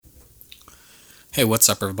Hey, what's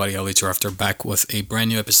up, everybody? Ali After back with a brand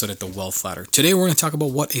new episode at the Wealth Ladder. Today, we're going to talk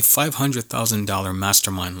about what a $500,000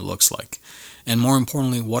 mastermind looks like. And more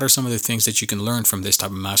importantly, what are some of the things that you can learn from this type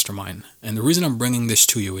of mastermind? And the reason I'm bringing this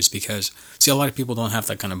to you is because, see, a lot of people don't have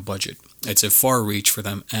that kind of budget. It's a far reach for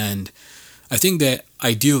them. And I think that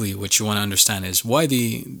ideally what you want to understand is why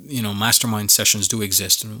the mastermind sessions do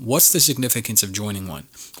exist and what's the significance of joining one,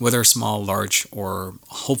 whether small, large, or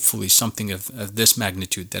hopefully something of this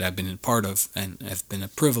magnitude that I've been a part of and have been a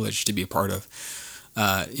privilege to be a part of,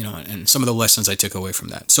 and some of the lessons I took away from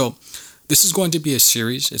that. So this is going to be a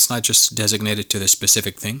series. It's not just designated to this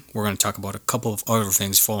specific thing. We're going to talk about a couple of other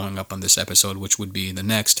things following up on this episode, which would be the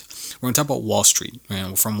next. We're going to talk about Wall Street,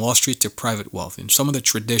 from Wall Street to private wealth, and some of the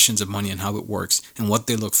traditions of money and how it works and what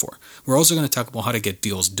they look for. We're also going to talk about how to get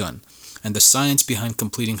deals done and the science behind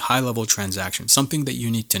completing high-level transactions, something that you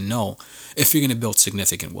need to know if you're going to build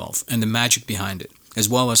significant wealth, and the magic behind it, as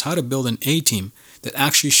well as how to build an A-team that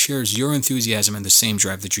actually shares your enthusiasm and the same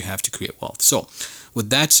drive that you have to create wealth. So, with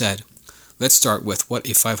that said, let's start with what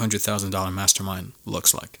a $500,000 mastermind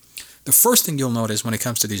looks like. The first thing you'll notice when it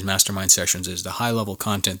comes to these mastermind sessions is the high-level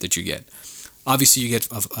content that you get. Obviously, you get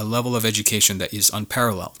a level of education that is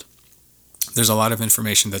unparalleled. There's a lot of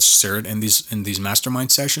information that's shared in these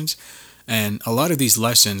mastermind sessions, and a lot of these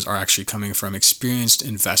lessons are actually coming from experienced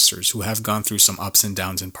investors who have gone through some ups and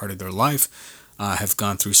downs in part of their life, have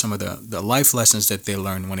gone through some of the life lessons that they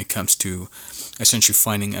learn when it comes to essentially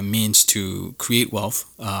finding a means to create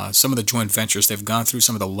wealth. Some of the joint ventures they've gone through,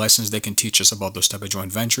 some of the lessons they can teach us about those type of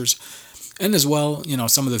joint ventures, and as well,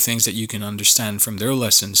 some of the things that you can understand from their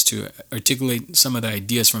lessons to articulate some of the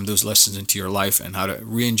ideas from those lessons into your life and how to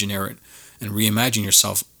re-engineer it and reimagine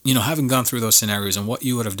yourself, having gone through those scenarios and what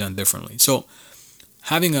you would have done differently. So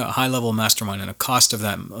having a high-level mastermind and a cost of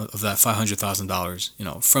that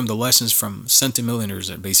 $500,000, from the lessons from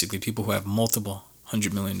centimillionaires, and basically people who have multiple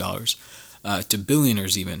 $100 million, to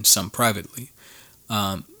billionaires even, some privately,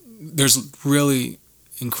 there's really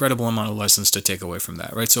incredible amount of lessons to take away from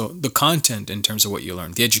that, right? So the content in terms of what you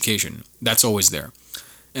learn, the education, that's always there.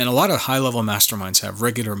 And a lot of high-level masterminds have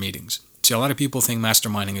regular meetings. See, a lot of people think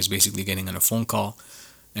masterminding is basically getting on a phone call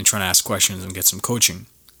and trying to ask questions and get some coaching.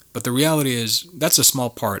 But the reality is that's a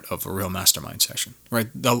small part of a real mastermind session, right?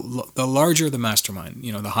 The larger the mastermind,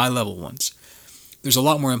 the high level ones, there's a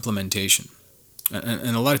lot more implementation.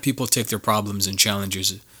 And a lot of people take their problems and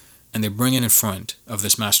challenges and they bring it in front of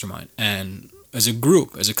this mastermind. And as a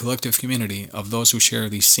group, as a collective community of those who share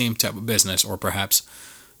the same type of business or perhaps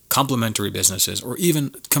complementary businesses or even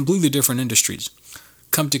completely different industries,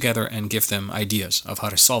 come together and give them ideas of how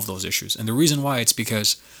to solve those issues. And the reason why, it's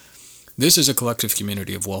because this is a collective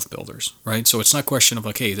community of wealth builders, right? So it's not a question of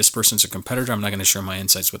like, hey, this person's a competitor, I'm not going to share my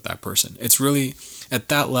insights with that person. It's really at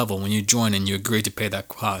that level when you join and you agree to pay that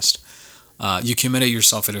cost, you committed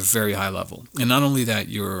yourself at a very high level. And not only that,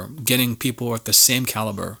 you're getting people at the same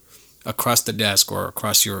caliber across the desk or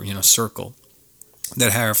across your circle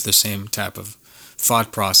that have the same type of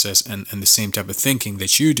thought process and the same type of thinking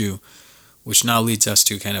that you do, which now leads us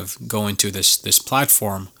to kind of go into this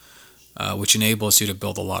platform which enables you to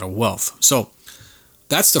build a lot of wealth. So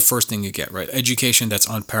that's the first thing you get, right? Education that's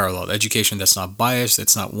unparalleled, education that's not biased,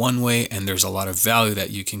 that's not one way, and there's a lot of value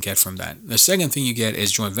that you can get from that. The second thing you get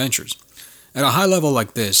is joint ventures. At a high level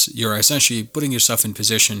like this, you're essentially putting yourself in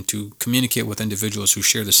position to communicate with individuals who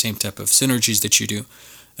share the same type of synergies that you do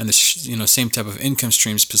and the same type of income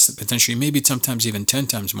streams, potentially maybe sometimes even 10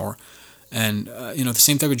 times more, and the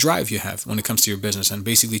same type of drive you have when it comes to your business and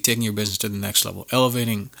basically taking your business to the next level,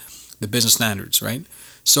 elevating the business standards, right?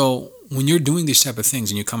 So when you're doing these type of things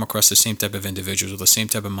and you come across the same type of individuals with the same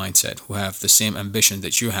type of mindset who have the same ambition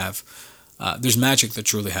that you have, there's magic that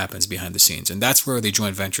truly happens behind the scenes. And that's where the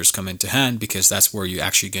joint ventures come into hand, because that's where you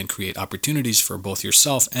actually can create opportunities for both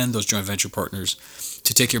yourself and those joint venture partners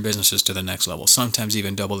to take your businesses to the next level, sometimes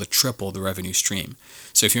even double or triple the revenue stream.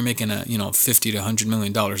 So if you're making $50 to $100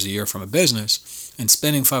 million a year from a business and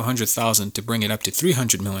spending $500,000 to bring it up to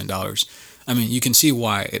 $300 million, I mean, you can see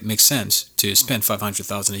why it makes sense to spend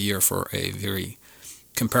 $500,000 a year for a very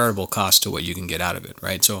comparable cost to what you can get out of it,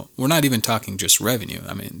 right? So we're not even talking just revenue.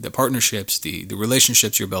 I mean, the partnerships, the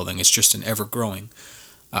relationships you're building, it's just an ever-growing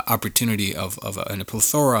opportunity and a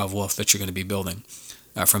plethora of wealth that you're going to be building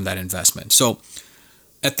from that investment. So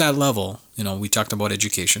at that level, we talked about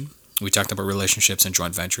education, we talked about relationships and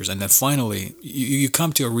joint ventures, and then finally, you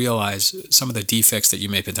come to realize some of the defects that you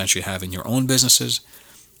may potentially have in your own businesses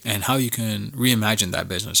and how you can reimagine that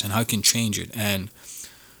business and how you can change it, and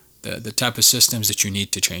the type of systems that you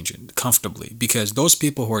need to change it comfortably. Because those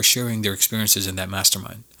people who are sharing their experiences in that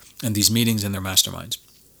mastermind and these meetings in their masterminds,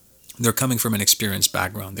 they're coming from an experienced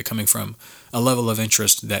background. They're coming from a level of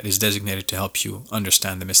interest that is designated to help you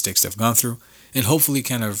understand the mistakes they've gone through and hopefully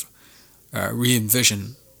kind of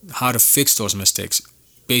re-envision how to fix those mistakes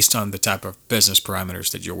based on the type of business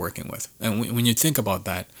parameters that you're working with. And when you think about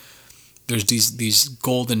that, there's these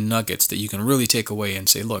golden nuggets that you can really take away and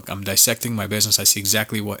say, look, I'm dissecting my business. I see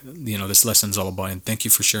exactly what this lesson's all about, and thank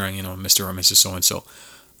you for sharing, Mr. or Mrs. So and so.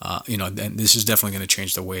 And this is definitely going to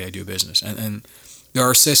change the way I do business. And there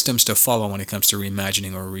are systems to follow when it comes to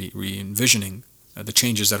reimagining or re-envisioning the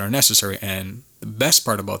changes that are necessary. And the best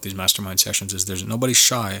part about these mastermind sessions is there's nobody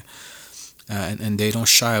shy, and they don't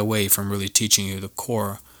shy away from really teaching you the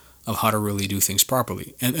core of how to really do things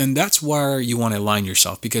properly. And that's where you want to align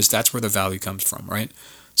yourself, because that's where the value comes from, right?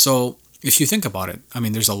 So if you think about it, I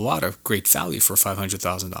mean, there's a lot of great value for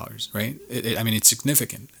 $500,000, right? It's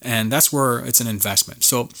significant. And that's where it's an investment.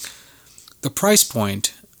 So the price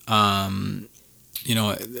point,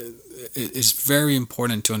 it's very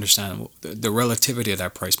important to understand the relativity of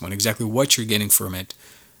that price point, exactly what you're getting from it,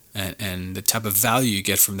 and the type of value you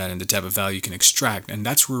get from that, and the type of value you can extract. And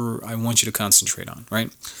that's where I want you to concentrate on,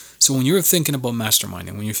 right? So when you're thinking about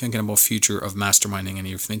masterminding, when you're thinking about future of masterminding, and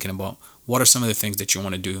you're thinking about what are some of the things that you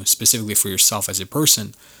want to do specifically for yourself as a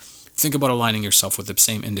person, think about aligning yourself with the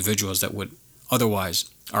same individuals that would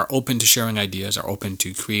otherwise are open to sharing ideas, are open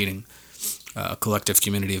to creating a collective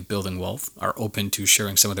community of building wealth, are open to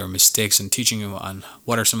sharing some of their mistakes and teaching you on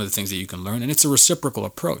what are some of the things that you can learn. And it's a reciprocal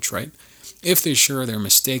approach, right? If they share their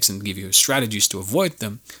mistakes and give you strategies to avoid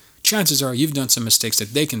them, chances are you've done some mistakes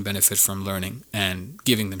that they can benefit from learning and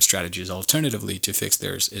giving them strategies alternatively to fix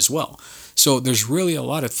theirs as well. So there's really a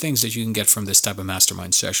lot of things that you can get from this type of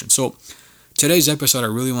mastermind session. So today's episode, I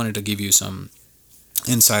really wanted to give you some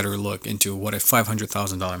insider look into what a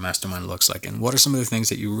 $500,000 mastermind looks like, and what are some of the things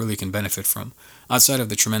that you really can benefit from outside of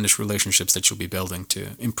the tremendous relationships that you'll be building to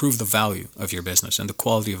improve the value of your business and the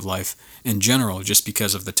quality of life in general, just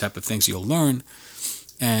because of the type of things you'll learn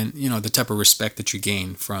and the type of respect that you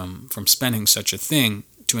gain from spending such a thing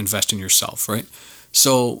to invest in yourself, right?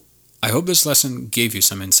 So I hope this lesson gave you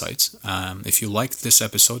some insights. If you liked this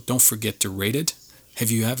episode, don't forget to rate it. If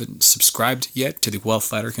you haven't subscribed yet to the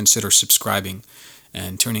Wealth Ladder, consider subscribing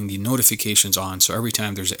and turning the notifications on, so every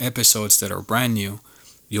time there's episodes that are brand new,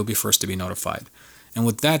 you'll be first to be notified. And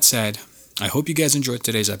with that said, I hope you guys enjoyed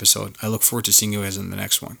today's episode. I look forward to seeing you guys in the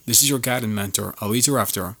next one. This is your guide and mentor, Ali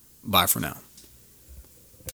After. Bye for now.